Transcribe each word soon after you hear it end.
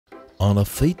On a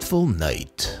fateful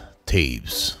night,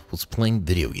 Tejbz was playing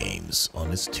video games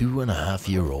on his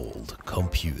 2.5-year-old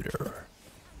computer.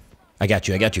 I got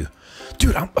you.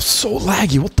 Dude, I'm so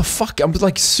laggy. What the fuck? I'm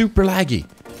like super laggy.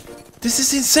 This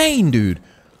is insane, dude.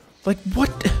 Like, what?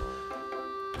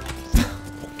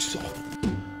 I'm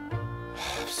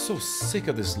so sick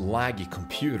of this laggy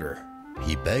computer.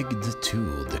 He begged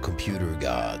to the computer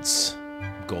gods,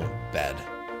 going to bed,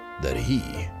 that he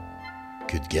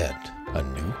could get a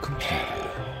new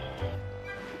computer.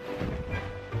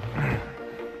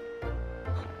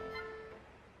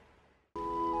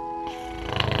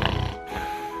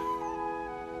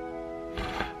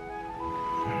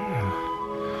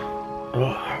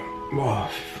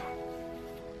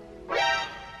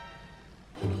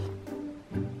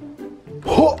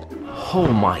 Oh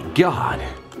my god!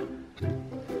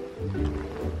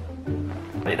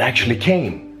 It actually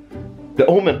came! The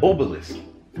OMEN obelisk,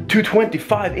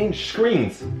 225-inch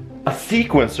screens, a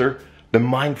sequencer, the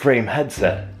Mindframe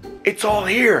headset. It's all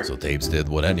here! So Tejbz did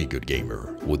what any good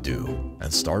gamer would do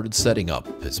and started setting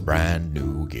up his brand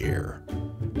new gear.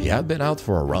 He had been out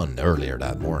for a run earlier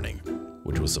that morning,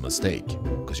 which was a mistake,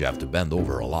 because you have to bend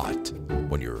over a lot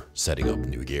when you're setting up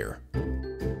new gear.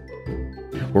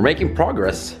 We're making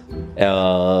progress.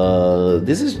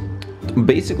 This is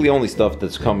basically only stuff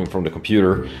that's coming from the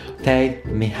computer.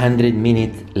 100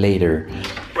 minutes later.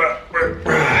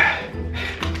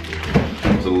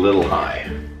 It's a little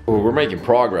high. We're making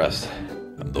progress.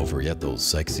 And don't forget those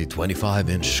sexy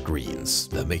 25-inch screens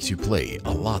that makes you play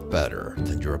a lot better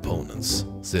than your opponents,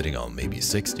 sitting on maybe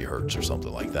 60 Hz or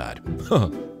something like that.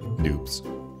 Noobs.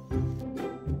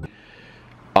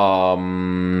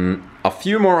 A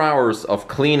few more hours of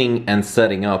cleaning and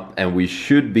setting up, and we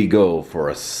should be go for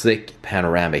a sick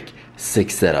panoramic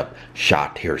 6 setup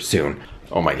shot here soon.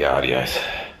 Oh my god, yes.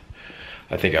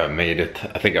 I think I made it.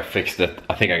 I think I fixed it.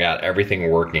 I think I got everything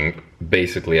working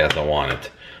basically as I want it.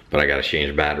 But I gotta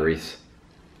change batteries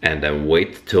and then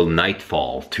wait till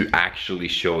nightfall to actually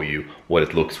show you what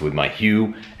it looks with my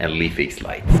hue and leaf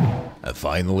lights. And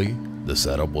finally, the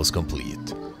setup was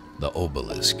complete. The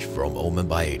obelisk from OMEN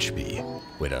by HP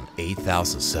with an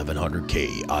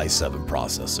 8700K i7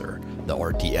 processor, the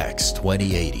RTX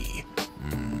 2080,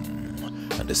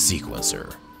 and the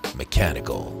sequencer,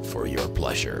 mechanical for your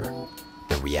pleasure,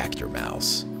 the reactor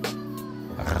mouse.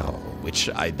 Which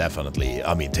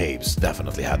Tejbz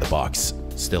definitely had the box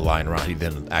still lying around. He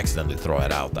didn't accidentally throw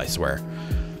it out, I swear.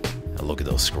 And look at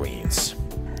those screens,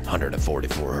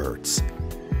 144 Hz.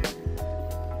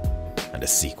 And the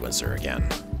sequencer again,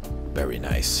 very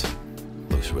nice,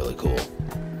 looks really cool.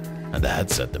 And the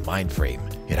headset, the Mindframe,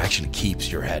 it actually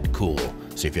keeps your head cool.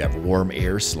 So if you have warm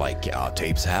ears like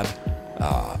Tejbz have,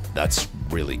 that's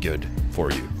really good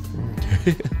for you.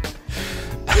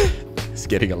 It's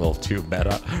getting a little too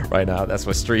meta right now. That's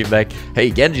my stream deck.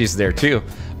 Hey, Genji's there too.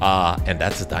 And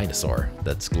that's a dinosaur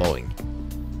that's glowing.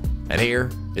 And here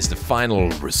is the final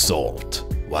result.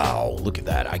 Wow, look at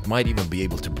that. I might even be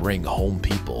able to bring home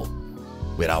people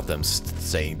without them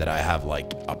saying that I have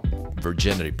like a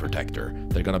virginity protector.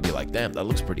 They're gonna be like, damn, that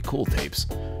looks pretty cool, Tejbz.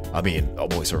 I mean, a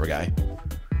voiceover guy.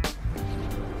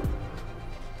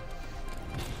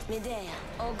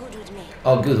 All good with me.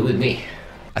 All good with me.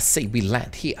 I say we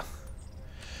land here.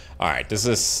 Alright, this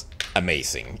is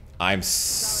amazing. I'm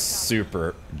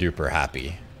super duper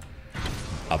happy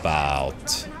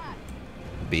about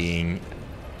being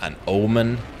an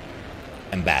OMEN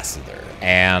ambassador.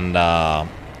 And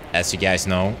as you guys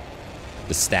know,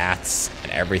 the stats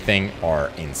and everything are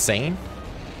insane.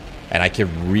 And I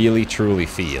can really truly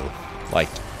feel like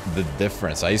the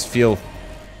difference. I just feel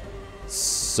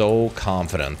so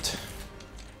confident.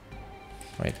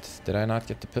 Wait, did I not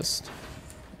get the pist?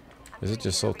 Is it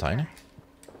just so tiny?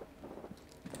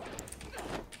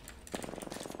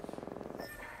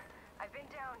 I've been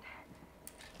down.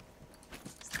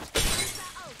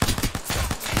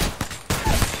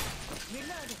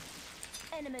 Reloading.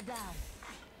 Enemy down.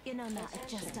 You know not,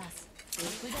 it's just us.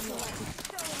 We got to watch it.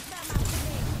 Throwing them out to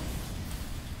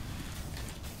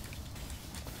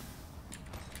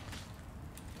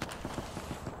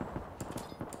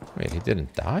me. Wait, he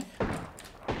didn't die?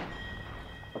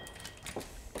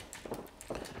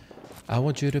 I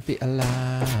want you to be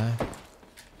alive.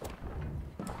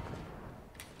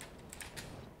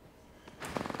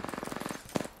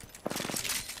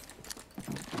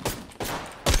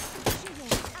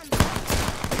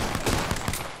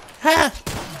 Ha!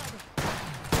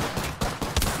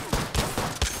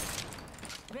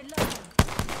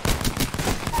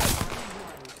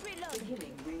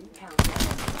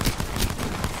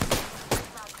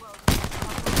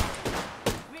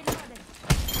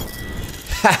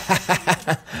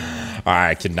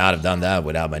 I could not have done that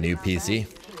without my new PC.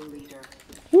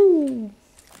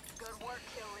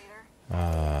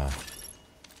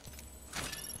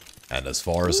 And as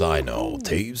far as I know,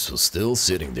 Tejbz was still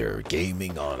sitting there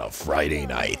gaming on a Friday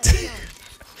night.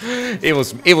 It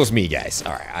was me, guys.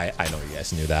 All right, I know you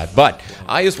guys knew that, but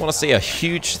I just want to say a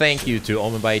huge thank you to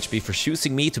OMEN by HB for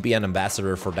choosing me to be an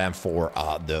ambassador for them for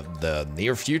the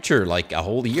near future, like a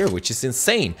whole year, which is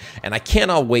insane. And I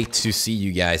cannot wait to see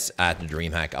you guys at the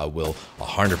DreamHack. I will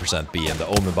 100% be in the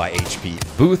OMEN by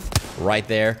HP booth right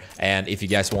there. And if you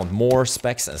guys want more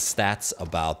specs and stats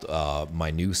about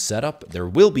my new setup, there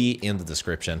will be in the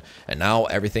description. And now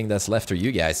everything that's left for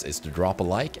you guys is to drop a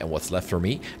like, and what's left for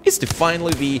me is to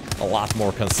finally be a lot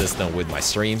more consistent with my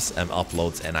streams and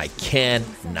uploads, and I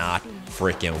cannot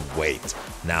freaking wait.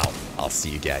 Now, I'll see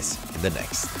you guys in the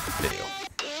next video.